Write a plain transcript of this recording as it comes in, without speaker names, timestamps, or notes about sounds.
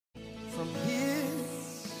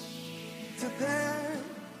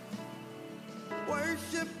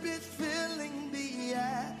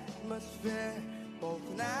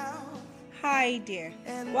Hi there.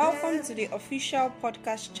 Welcome to the official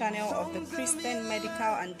podcast channel of the Christian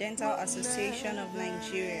Medical and Dental Association of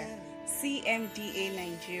Nigeria, CMDA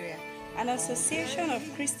Nigeria, an association of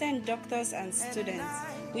Christian doctors and students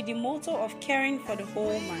with the motto of caring for the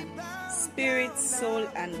whole man, spirit, soul,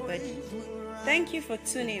 and body. Thank you for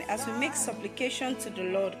tuning as we make supplication to the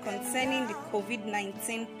Lord concerning the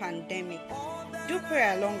COVID-19 pandemic. Do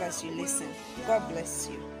pray along as you listen. God bless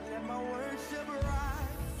you.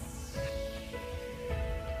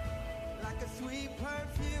 Sweet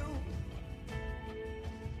perfume,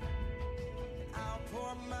 I'll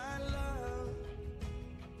pour my love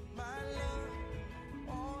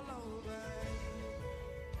all over you.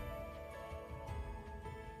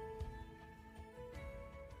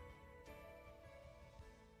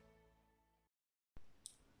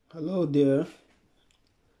 Hello there.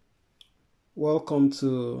 Welcome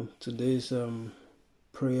to today's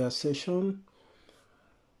prayer session.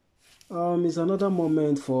 It's another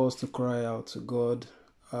moment for us to cry out to God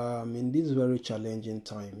in these very challenging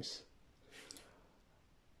times.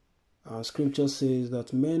 Scripture says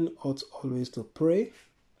that men ought always to pray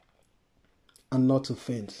and not to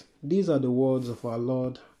faint. These are the words of our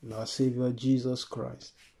Lord and our Savior Jesus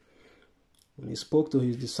Christ when He spoke to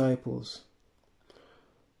His disciples.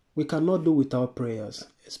 We cannot do without prayers,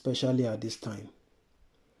 especially at this time.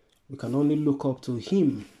 We can only look up to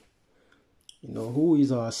Him, who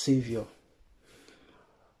is our Savior.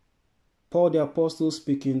 Paul the Apostle,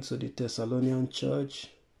 speaking to the Thessalonian church,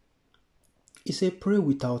 he said, pray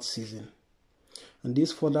without ceasing. And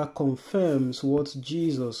this further confirms what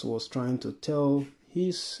Jesus was trying to tell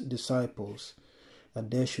His disciples,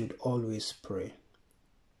 that they should always pray.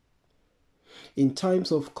 In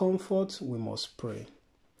times of comfort, we must pray.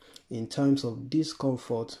 In times of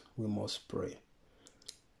discomfort, we must pray.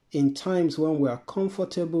 In times when we are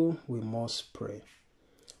comfortable, we must pray.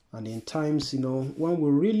 And in times, when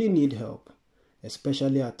we really need help,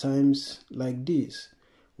 especially at times like this,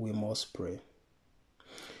 we must pray.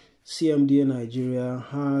 CMDA Nigeria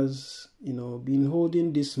has, been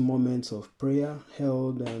holding these moments of prayer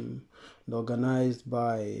held and organized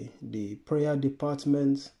by the prayer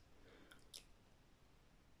department.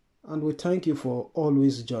 And we thank you for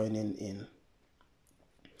always joining in.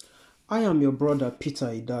 I am your brother Peter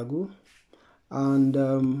Idagu, and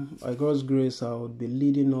by God's grace I will be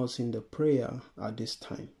leading us in the prayer at this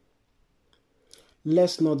time.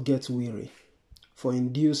 Let's not get weary, for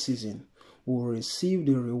in due season we will receive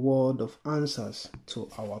the reward of answers to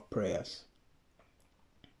our prayers.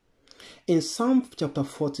 In Psalm chapter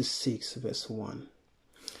 46 verse 1,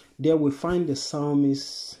 there we find the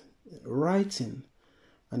psalmist writing,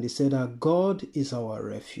 and he said that God is our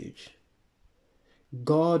refuge.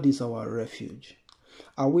 God is our refuge.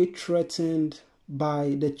 Are we threatened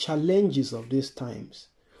by the challenges of these times?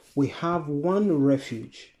 We have one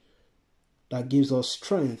refuge that gives us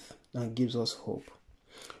strength and gives us hope.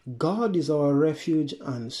 God is our refuge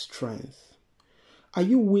and strength. Are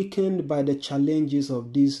you weakened by the challenges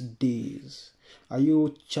of these days? Are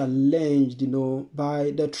you challenged,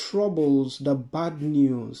 by the troubles, the bad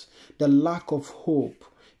news, the lack of hope?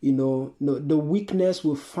 The weakness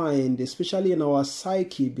we find, especially in our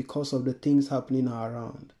psyche because of the things happening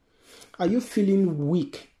around. Are you feeling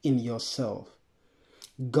weak in yourself?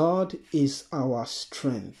 God is our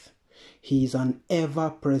strength. He is an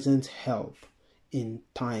ever-present help in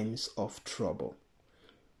times of trouble.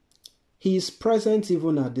 He is present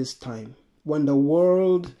even at this time when the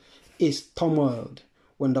world is turmoiled,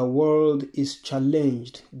 when the world is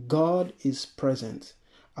challenged. God is present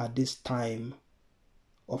at this time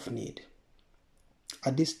of need,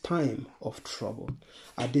 at this time of trouble,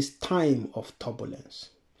 at this time of turbulence.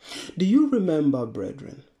 Do you remember,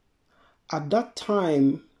 brethren, at that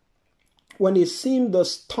time when it seemed the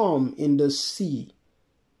storm in the sea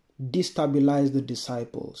destabilized the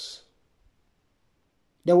disciples?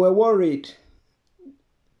 They were worried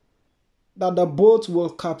that the boat will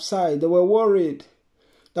capsize. They were worried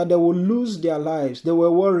that they will lose their lives. They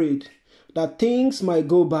were worried that things might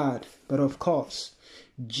go bad. But of course,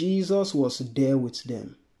 Jesus was there with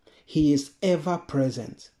them. He is ever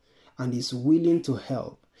present and is willing to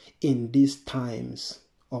help in these times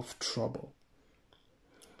of trouble.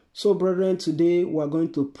 So, brethren, today we are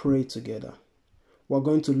going to pray together. We are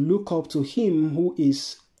going to look up to Him who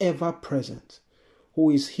is ever present,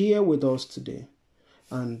 who is here with us today,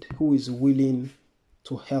 and who is willing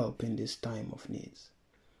to help in this time of needs.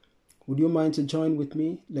 Would you mind to join with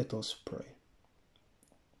me? Let us pray.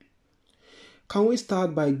 Can we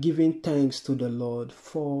start by giving thanks to the Lord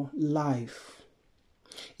for life?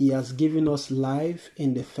 He has given us life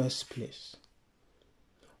in the first place.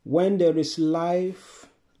 When there is life,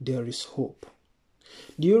 there is hope.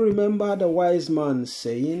 Do you remember the wise man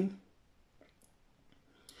saying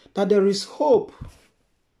that there is hope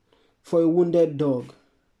for a wounded dog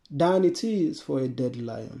than it is for a dead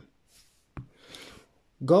lion?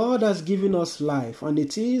 God has given us life, and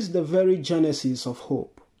it is the very genesis of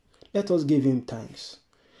hope. Let us give him thanks.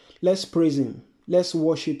 Let's praise him. Let's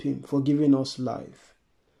worship him for giving us life.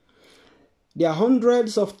 There are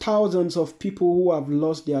hundreds of thousands of people who have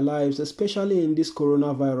lost their lives, especially in this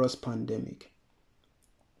coronavirus pandemic.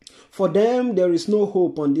 For them, there is no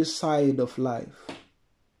hope on this side of life.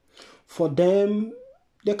 For them,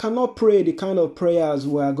 they cannot pray the kind of prayers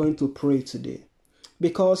we are going to pray today,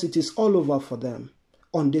 because it is all over for them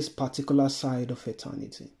on this particular side of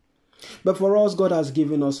eternity. But for us, God has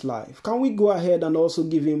given us life. Can we go ahead and also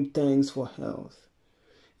give him thanks for health?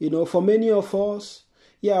 For many of us,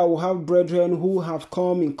 we have brethren who have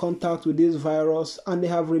come in contact with this virus and they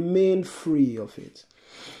have remained free of it.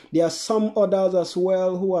 There are some others as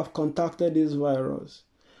well who have contacted this virus.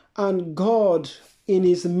 And God, in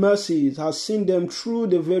his mercies, has seen them through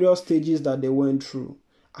the various stages that they went through.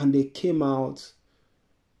 And they came out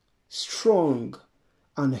strong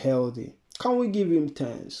and healthy. Can we give him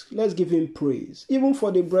thanks? Let's give him praise. Even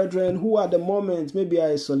for the brethren who at the moment may be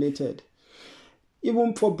isolated.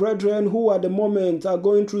 Even for brethren who at the moment are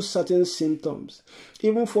going through certain symptoms.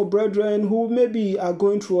 Even for brethren who maybe are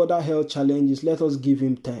going through other health challenges, let us give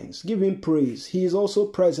him thanks. Give him praise. He is also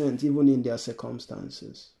present even in their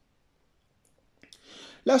circumstances.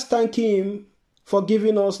 Let's thank him for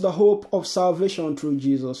giving us the hope of salvation through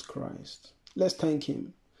Jesus Christ. Let's thank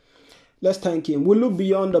him. Let's thank him. We look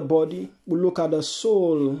beyond the body. We look at the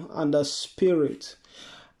soul and the spirit.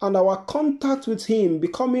 And our contact with him,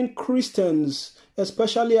 becoming Christians,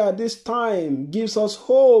 especially at this time, gives us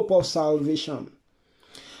hope of salvation.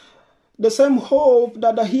 The same hope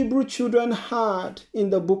that the Hebrew children had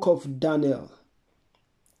in the book of Daniel.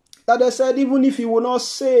 That they said, even if he will not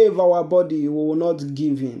save our body, we will not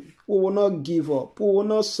give in. We will not give up. We will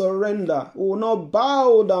not surrender. We will not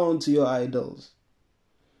bow down to your idols.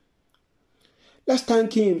 Let's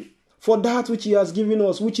thank him for that which he has given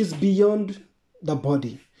us, which is beyond the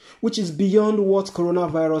body, which is beyond what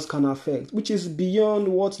coronavirus can affect, which is beyond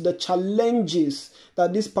what the challenges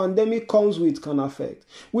that this pandemic comes with can affect,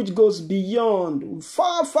 which goes beyond,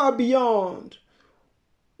 far, far beyond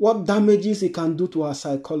what damages it can do to our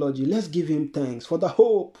psychology. Let's give him thanks for the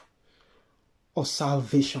hope of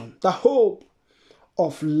salvation, the hope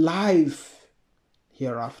of life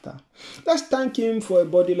hereafter. Let's thank him for a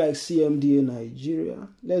body like CMDA Nigeria.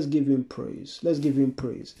 Let's give him praise. Let's give him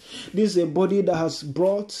praise. This is a body that has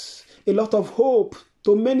brought a lot of hope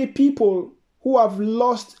to many people who have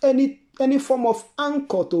lost any form of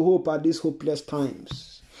anchor to hope at these hopeless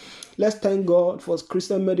times. Let's thank God for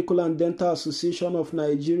Christian Medical and Dental Association of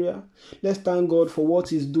Nigeria. Let's thank God for what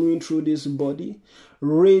he's doing through this body,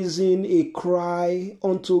 raising a cry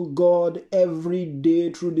unto God every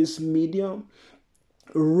day through this medium,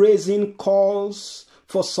 raising calls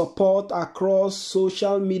for support across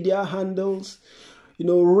social media handles,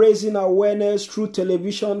 raising awareness through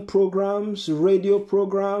television programs, radio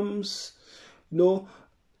programs,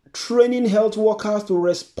 training health workers to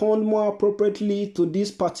respond more appropriately to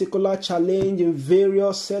this particular challenge in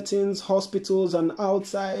various settings, hospitals and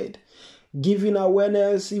outside, giving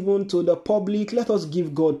awareness even to the public. Let us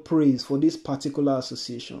give God praise for this particular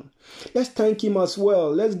association. Let's thank him as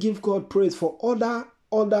well. Let's give God praise for other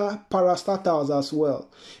parastatals as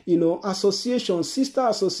well. Associations, sister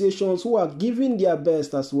associations who are giving their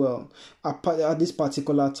best as well at this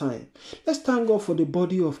particular time. Let's thank God for the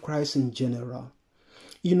body of Christ in general.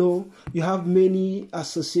 You have many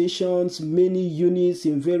associations, many units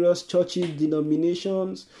in various churches,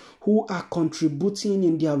 denominations who are contributing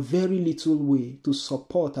in their very little way to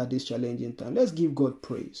support at this challenging time. Let's give God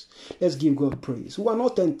praise. Let's give God praise. We are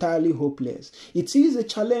not entirely hopeless. It is a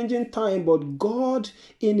challenging time, but God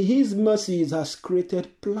in his mercies has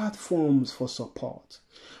created platforms for support,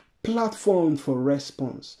 platform for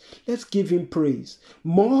response. Let's give him praise.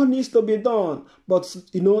 More needs to be done, but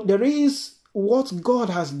there is what God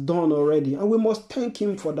has done already, and we must thank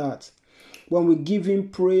him for that. When we give him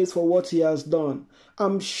praise for what he has done,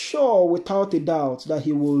 I'm sure without a doubt that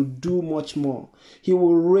he will do much more. He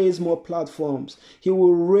will raise more platforms. He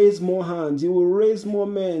will raise more hands. He will raise more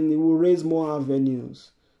men. He will raise more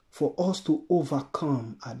avenues for us to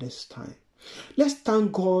overcome at this time. Let's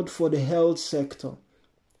thank God for the health sector.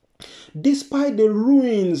 Despite the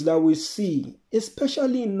ruins that we see,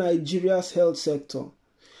 especially in Nigeria's health sector,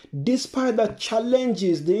 despite the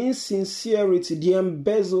challenges, the insincerity, the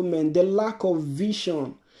embezzlement, the lack of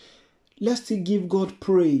vision, let's still give God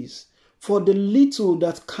praise for the little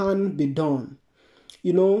that can be done.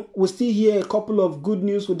 You know, we still hear a couple of good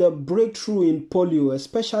news with the breakthrough in polio,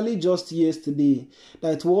 especially just yesterday,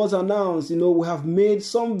 that it was announced, we have made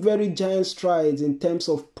some very giant strides in terms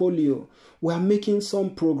of polio. We are making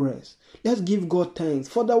some progress. Let's give God thanks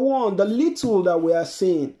for the little that we are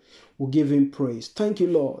seeing. We'll give him praise. Thank you,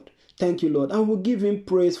 Lord. Thank you, Lord. And we'll give him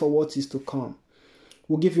praise for what is to come.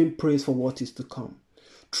 We'll give him praise for what is to come.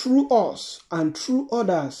 Through us and through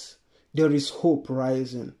others, there is hope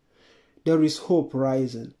rising. There is hope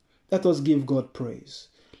rising. Let us give God praise.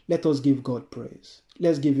 Let us give God praise.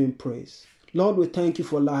 Let's give him praise. Lord, we thank you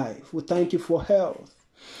for life. We thank you for health.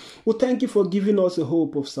 We thank you for giving us a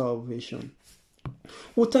hope of salvation.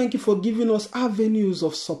 We thank you for giving us avenues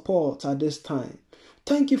of support at this time.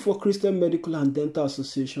 Thank you for Christian Medical and Dental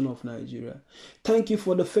Association of Nigeria. Thank you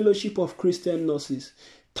for the Fellowship of Christian Nurses.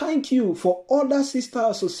 Thank you for other sister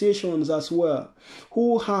associations as well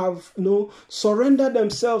who have surrendered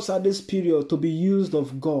themselves at this period to be used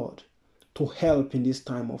of God to help in this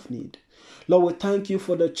time of need. Lord, we thank you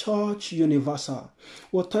for the Church Universal.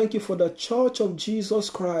 We thank you for the Church of Jesus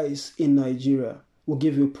Christ in Nigeria. We'll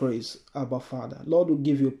give you praise, Abba Father. Lord, we'll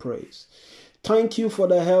give you praise. Thank you for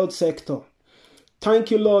the health sector.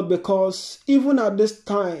 Thank you, Lord, because even at this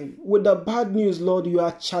time, with the bad news, Lord, you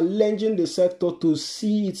are challenging the sector to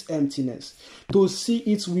see its emptiness, to see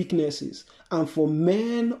its weaknesses, and for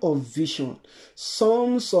men of vision,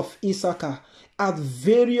 sons of Issachar, at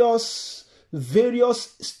various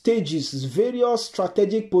stages, various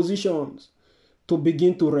strategic positions, to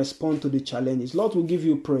begin to respond to the challenges. Lord, we'll give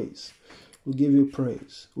you praise. We'll give you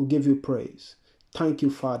praise. We'll give you praise. Thank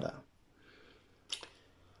you, Father.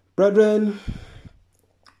 Brethren,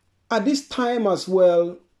 at this time as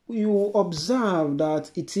well, you observe that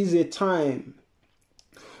it is a time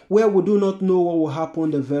where we do not know what will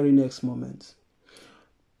happen the very next moment.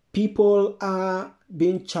 People are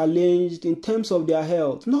being challenged in terms of their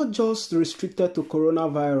health, not just restricted to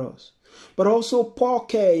coronavirus, but also poor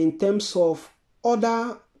care in terms of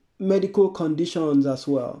other medical conditions as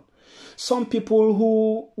well. Some people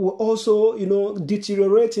who will also,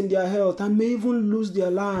 deteriorate in their health and may even lose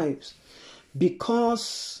their lives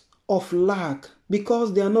because of lack,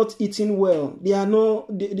 because they are not eating well. There are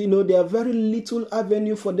very little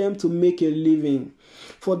avenue for them to make a living,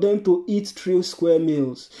 for them to eat 3 square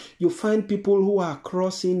meals. You find people who are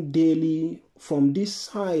crossing daily from this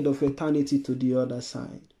side of eternity to the other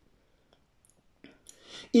side.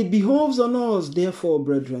 It behoves on us, therefore,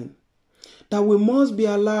 brethren, that we must be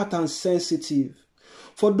alert and sensitive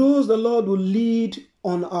for those the Lord will lead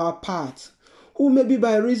on our path, who maybe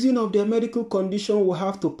by reason of their medical condition will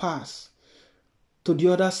have to pass to the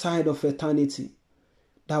other side of eternity,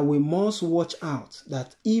 that we must watch out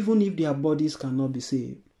that even if their bodies cannot be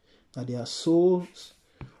saved, that their souls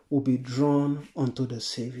will be drawn unto the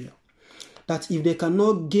Savior. That if they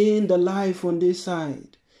cannot gain the life on this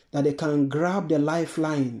side, that they can grab the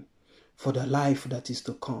lifeline for the life that is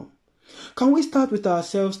to come. Can we start with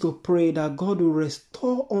ourselves to pray that God will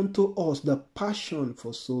restore unto us the passion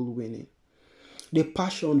for soul winning? The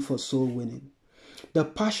passion for soul winning. The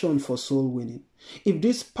passion for soul winning. If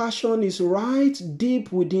this passion is right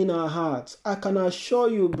deep within our hearts, I can assure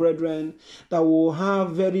you, brethren, that we will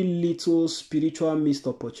have very little spiritual missed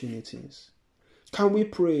opportunities. Can we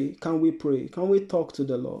pray? Can we pray? Can we talk to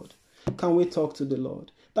the Lord? Can we talk to the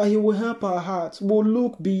Lord? That He will help our hearts. We'll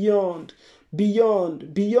look beyond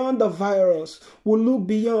the virus. We'll look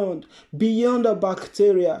beyond the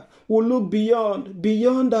bacteria. We'll look beyond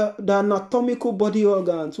the anatomical body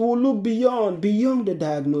organs. We'll look beyond the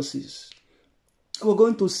diagnosis. We're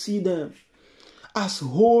going to see them as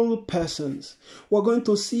whole persons. We're going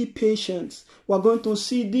to see patients. We're going to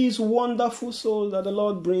see these wonderful souls that the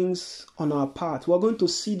Lord brings on our path. We're going to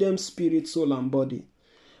see them spirit, soul, and body.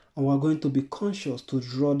 And we're going to be conscious to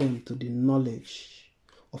draw them to the knowledge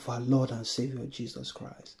of our Lord and Savior Jesus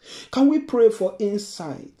Christ. Can we pray for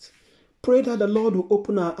insight? Pray that the Lord will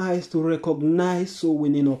open our eyes to recognize soul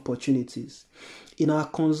winning opportunities in our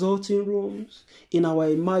consulting rooms, in our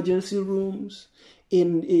emergency rooms,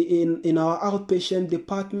 in our outpatient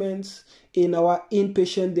departments, in our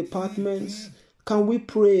inpatient departments. Can we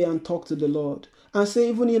pray and talk to the Lord? And say,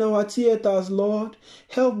 even in our theaters, Lord,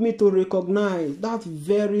 help me to recognize that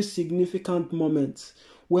very significant moment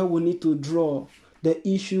where we need to draw the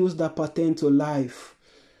issues that pertain to life.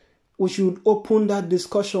 We should open that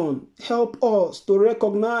discussion. Help us to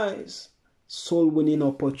recognize soul-winning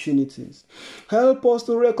opportunities. Help us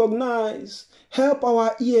to recognize, help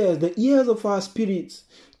our ears, the ears of our spirits,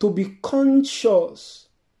 to be conscious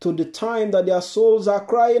to the time that their souls are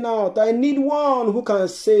crying out, I need one who can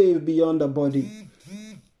save beyond the body.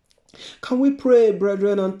 Can we pray,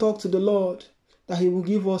 brethren, and talk to the Lord that He will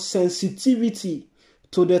give us sensitivity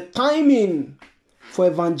to the timing for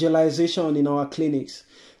evangelization in our clinics,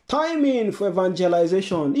 timing for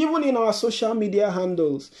evangelization, even in our social media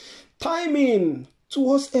handles, timing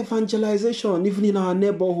towards evangelization, even in our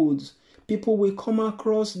neighborhoods. People will come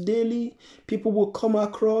across daily. People will come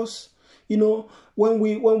across, when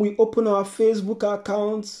we open our Facebook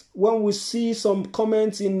accounts, when we see some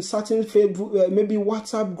comments in certain Facebook, maybe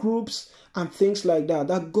WhatsApp groups and things like that,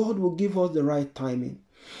 that God will give us the right timing.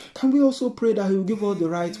 Can we also pray that He will give us the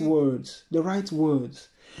right words,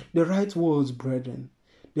 brethren,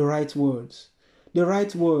 the right words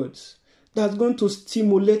that's going to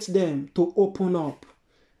stimulate them to open up?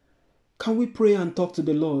 Can we pray and talk to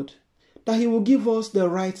the Lord that He will give us the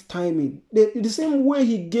right timing, the same way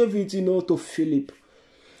He gave it, to Philip,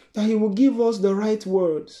 that He will give us the right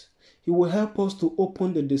words. He will help us to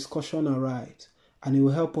open the discussion aright, and He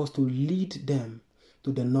will help us to lead them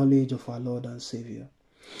to the knowledge of our Lord and Savior.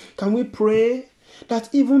 Can we pray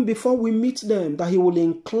that even before we meet them, that He will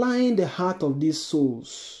incline the heart of these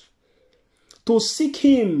souls to seek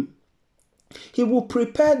Him? He will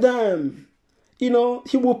prepare them. He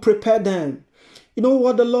will prepare them. You know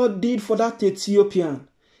what the Lord did for that Ethiopian?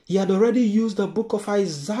 He had already used the book of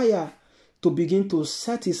Isaiah to begin to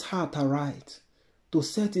set his heart aright,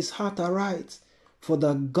 for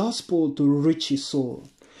the gospel to reach his soul,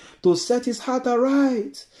 to set his heart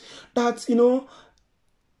aright, that,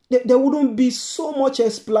 there wouldn't be so much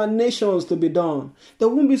explanations to be done. There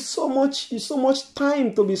wouldn't be so much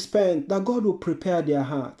time to be spent, that God will prepare their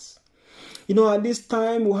hearts. At this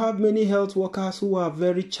time, we have many health workers who are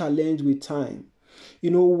very challenged with time.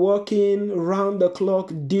 Working round the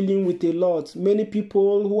clock, dealing with a lot. Many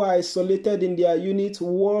people who are isolated in their unit,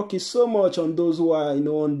 work is so much on those who are,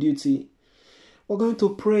 on duty. We're going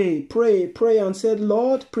to pray and say,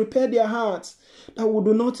 Lord, prepare their hearts, that we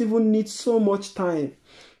do not even need so much time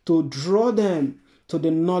to draw them to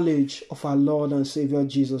the knowledge of our Lord and Savior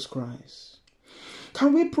Jesus Christ.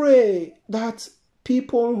 Can we pray that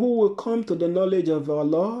people who will come to the knowledge of our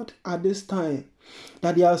Lord at this time,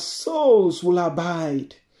 that their souls will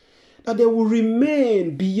abide, that they will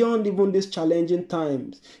remain beyond even these challenging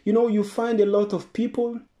times? You find a lot of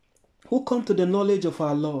people who come to the knowledge of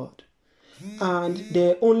our Lord, and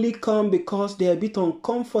they only come because they're a bit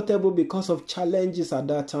uncomfortable because of challenges at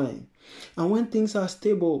that time. And when things are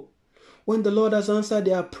stable, when the Lord has answered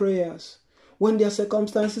their prayers, when their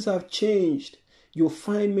circumstances have changed, you'll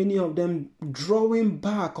find many of them drawing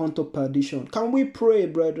back onto perdition. Can we pray,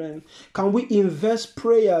 brethren? Can we invest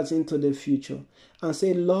prayers into the future and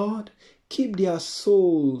say, Lord, keep their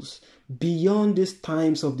souls beyond these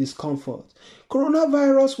times of discomfort?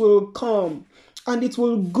 Coronavirus will come and it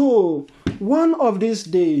will go one of these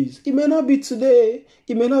days. It may not be today,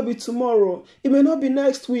 it may not be tomorrow, it may not be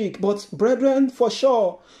next week, but brethren, for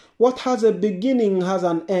sure, what has a beginning has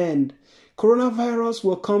an end. Coronavirus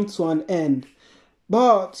will come to an end,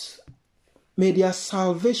 but may their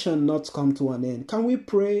salvation not come to an end. Can we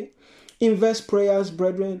pray, invest prayers,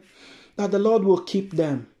 brethren, that the Lord will keep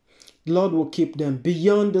them. The Lord will keep them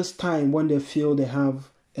beyond this time when they feel they have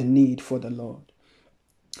a need for the Lord.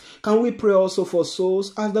 Can we pray also for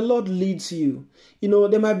souls as the Lord leads you?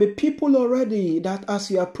 There might be people already that as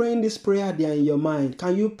you are praying this prayer, they are in your mind.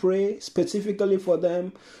 Can you pray specifically for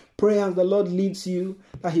them? Pray as the Lord leads you,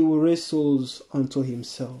 that He will raise souls unto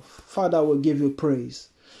Himself. Father, we give you praise.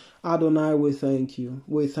 Adonai, we thank you.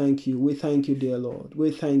 We thank you. We thank you, dear Lord.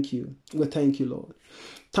 We thank you. We thank you, Lord.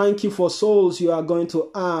 Thank you for souls you are going to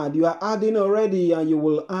add. You are adding already, and you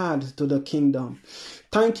will add to the kingdom.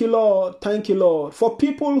 Thank you, Lord. Thank you, Lord. For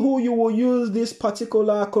people who you will use this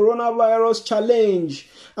particular coronavirus challenge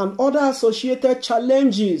and other associated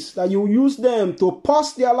challenges, that you use them to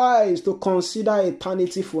pause their lives, to consider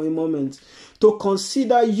eternity for a moment, to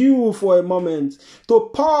consider you for a moment, to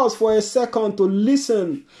pause for a second, to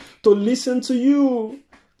listen to you,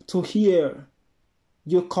 to hear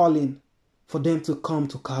your calling for them to come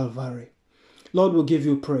to Calvary. Lord, will give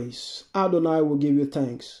you praise. Adonai will give you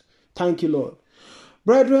thanks. Thank you, Lord.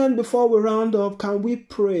 Brethren, before we round up, can we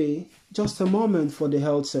pray just a moment for the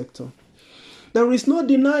health sector? There is no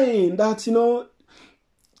denying that,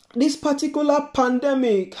 this particular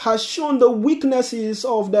pandemic has shown the weaknesses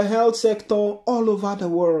of the health sector all over the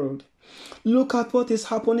world. Look at what is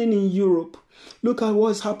happening in Europe. Look at what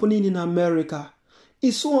is happening in America.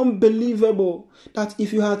 It's so unbelievable that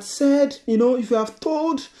if you had said, if you have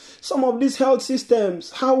told some of these health systems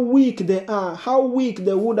how weak they are, how weak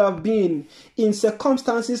they would have been in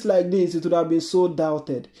circumstances like this, it would have been so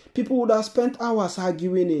doubted. People would have spent hours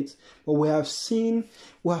arguing it. But we have seen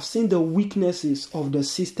the weaknesses of the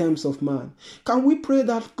systems of man. Can we pray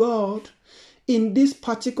that God, in this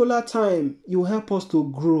particular time, you help us to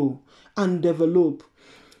grow and develop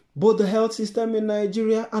both the health system in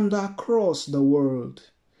Nigeria and across the world?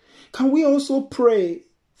 Can we also pray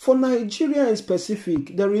for Nigeria in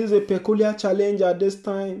specific? There is a peculiar challenge at this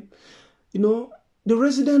time. The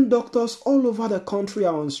resident doctors all over the country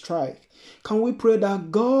are on strike. Can we pray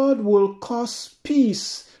that God will cause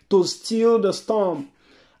peace to still the storm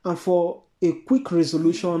and for a quick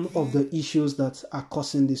resolution of the issues that are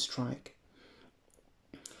causing this strike?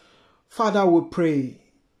 Father, we pray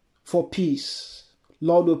for peace.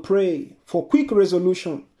 Lord, we pray for quick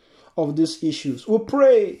resolution of these issues. We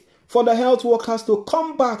pray for the health workers to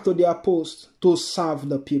come back to their posts to serve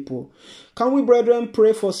the people. Can we, brethren,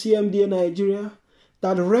 pray for CMDA Nigeria,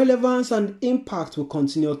 that relevance and impact will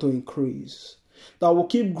continue to increase, that will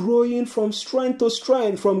keep growing from strength to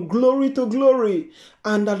strength, from glory to glory,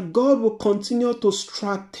 and that God will continue to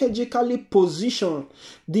strategically position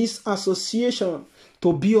this association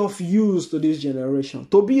to be of use to this generation,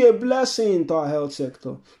 to be a blessing to our health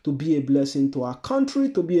sector, to be a blessing to our country,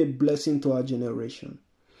 to be a blessing to our generation.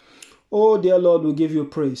 Oh, dear Lord, we give you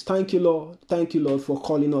praise. Thank you, Lord. Thank you, Lord, for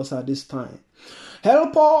calling us at this time.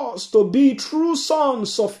 Help us to be true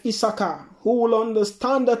sons of Issachar, who will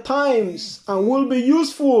understand the times and will be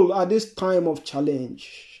useful at this time of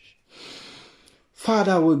challenge.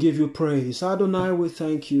 Father, we give you praise. Adonai, we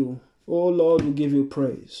thank you. Oh Lord, we give you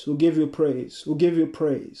praise. We give you praise. We give you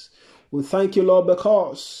praise. We thank you, Lord,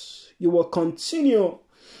 because you will continue,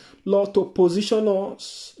 Lord, to position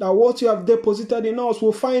us, that what you have deposited in us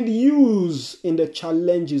will find use in the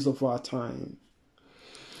challenges of our time.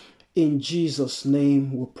 In Jesus'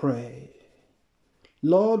 name we pray.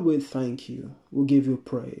 Lord, we thank you. We give you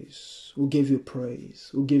praise. We give you praise.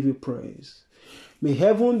 We give you praise. May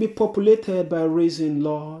heaven be populated by reason,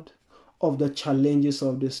 Lord, of the challenges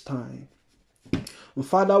of this time. And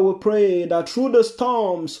Father, we pray that through the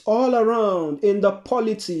storms all around in the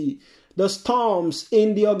polity, the storms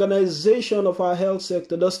in the organization of our health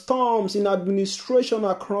sector, the storms in administration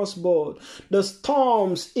across board, the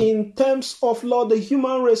storms in terms of, Lord, the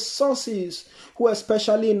human resources, who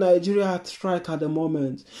especially in Nigeria are strike at the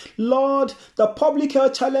moment. Lord, the public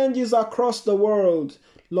health challenges across the world.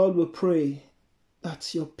 Lord, we pray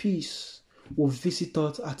that your peace will visit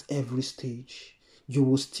us at every stage. You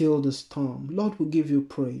will still the storm. Lord, we give you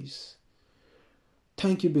praise.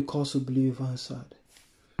 Thank you because we believe you've answered.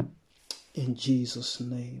 In Jesus'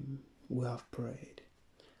 name we have prayed.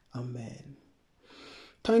 Amen.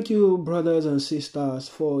 Thank you, brothers and sisters,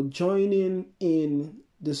 for joining in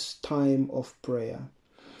this time of prayer.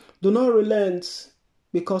 Do not relent,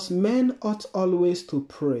 because men ought always to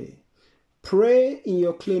pray. Pray in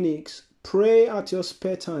your clinics. Pray at your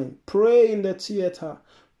spare time. Pray in the theater.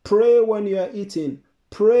 Pray when you are eating.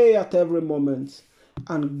 Pray at every moment.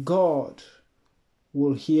 And God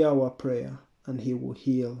will hear our prayer and he will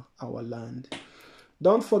heal our land.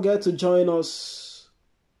 Don't forget to join us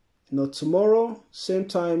tomorrow, same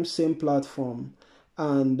time, same platform.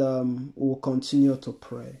 And we'll continue to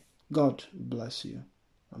pray. God bless you.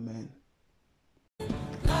 Amen.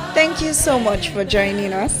 Thank you so much for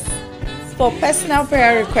joining us. For personal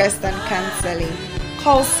prayer requests and counseling,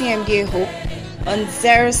 call CMDA Hope on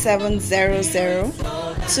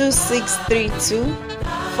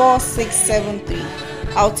 0700-2632-4673.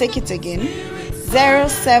 I'll take it again.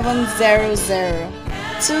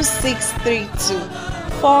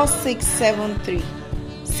 0700-2632-4673.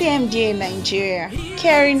 CMDA Nigeria,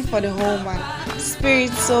 caring for the whole man,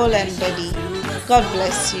 spirit, soul, and body. God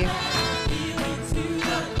bless you.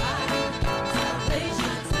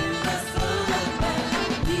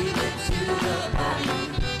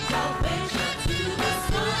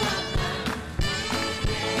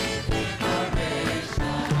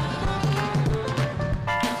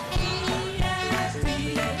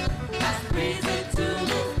 Praise